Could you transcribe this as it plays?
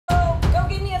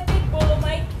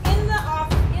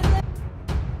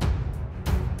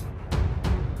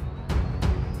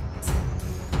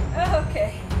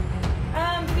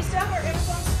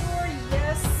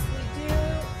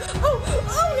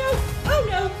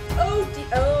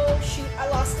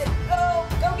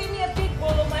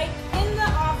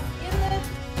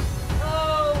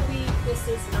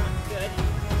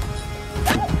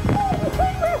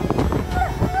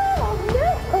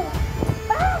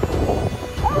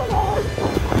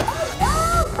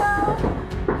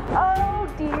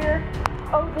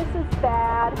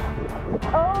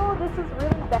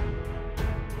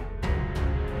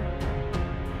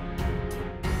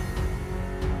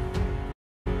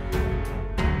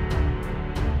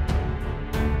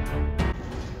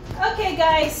Okay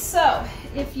guys, so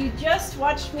if you just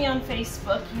watched me on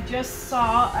Facebook, you just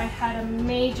saw I had a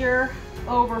major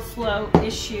overflow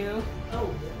issue.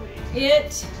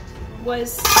 It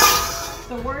was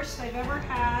the worst I've ever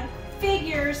had.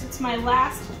 Figures, it's my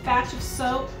last batch of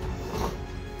soap.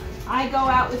 I go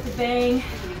out with a bang.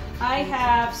 I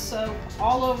have soap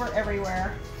all over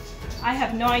everywhere. I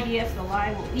have no idea if the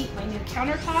lye will eat my new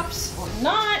countertops or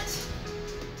not.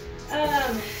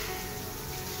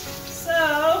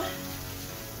 So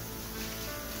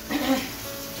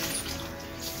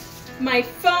my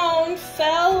phone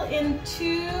fell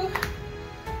into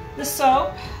the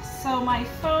soap, so my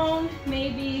phone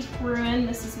may be ruined.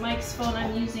 This is Mike's phone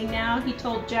I'm using now. He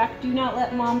told Jack, do not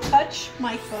let Mom touch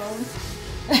my phone.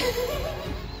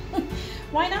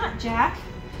 Why not, Jack?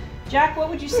 Jack, what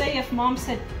would you say if Mom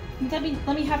said, let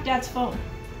me have Dad's phone?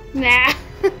 Nah.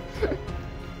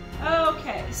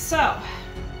 Okay, so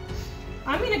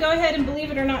I'm gonna go ahead and, believe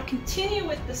it or not, continue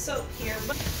with the soap here.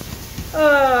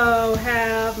 Oh,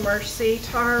 have mercy,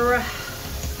 Tara.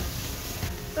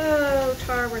 Oh,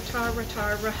 Tara, Tara,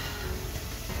 Tara.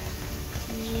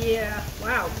 Yeah,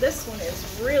 wow, this one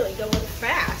is really going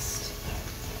fast.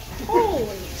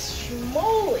 Holy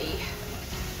schmoly.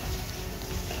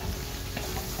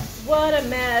 What a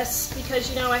mess, because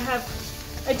you know I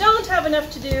don't have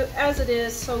enough to do as it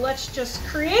is, so let's just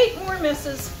create more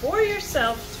messes for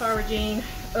yourself, Tara Jean.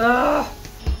 Ugh.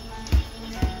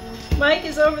 Mike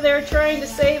is over there trying to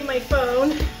save my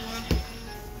phone.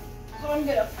 So I'm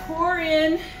gonna pour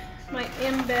in my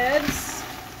embeds.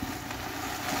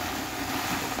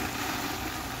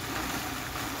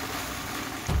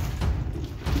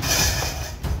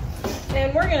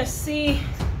 And we're gonna see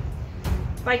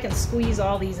if I can squeeze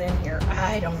all these in here.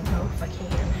 I don't know if I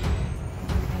can.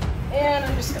 And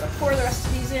I'm just gonna pour the rest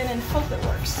of these in and hope it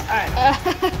works. All right.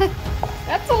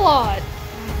 That's a lot.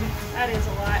 That is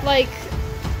a lot. Like,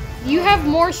 you have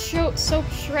more soap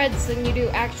shreds than you do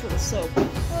actual soap.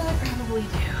 Well, I probably do.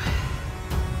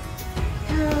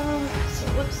 There we go. So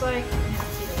it looks like we have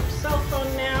to get our cell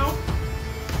phone now.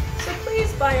 So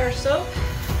please buy our soap.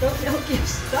 Don't get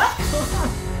stuck.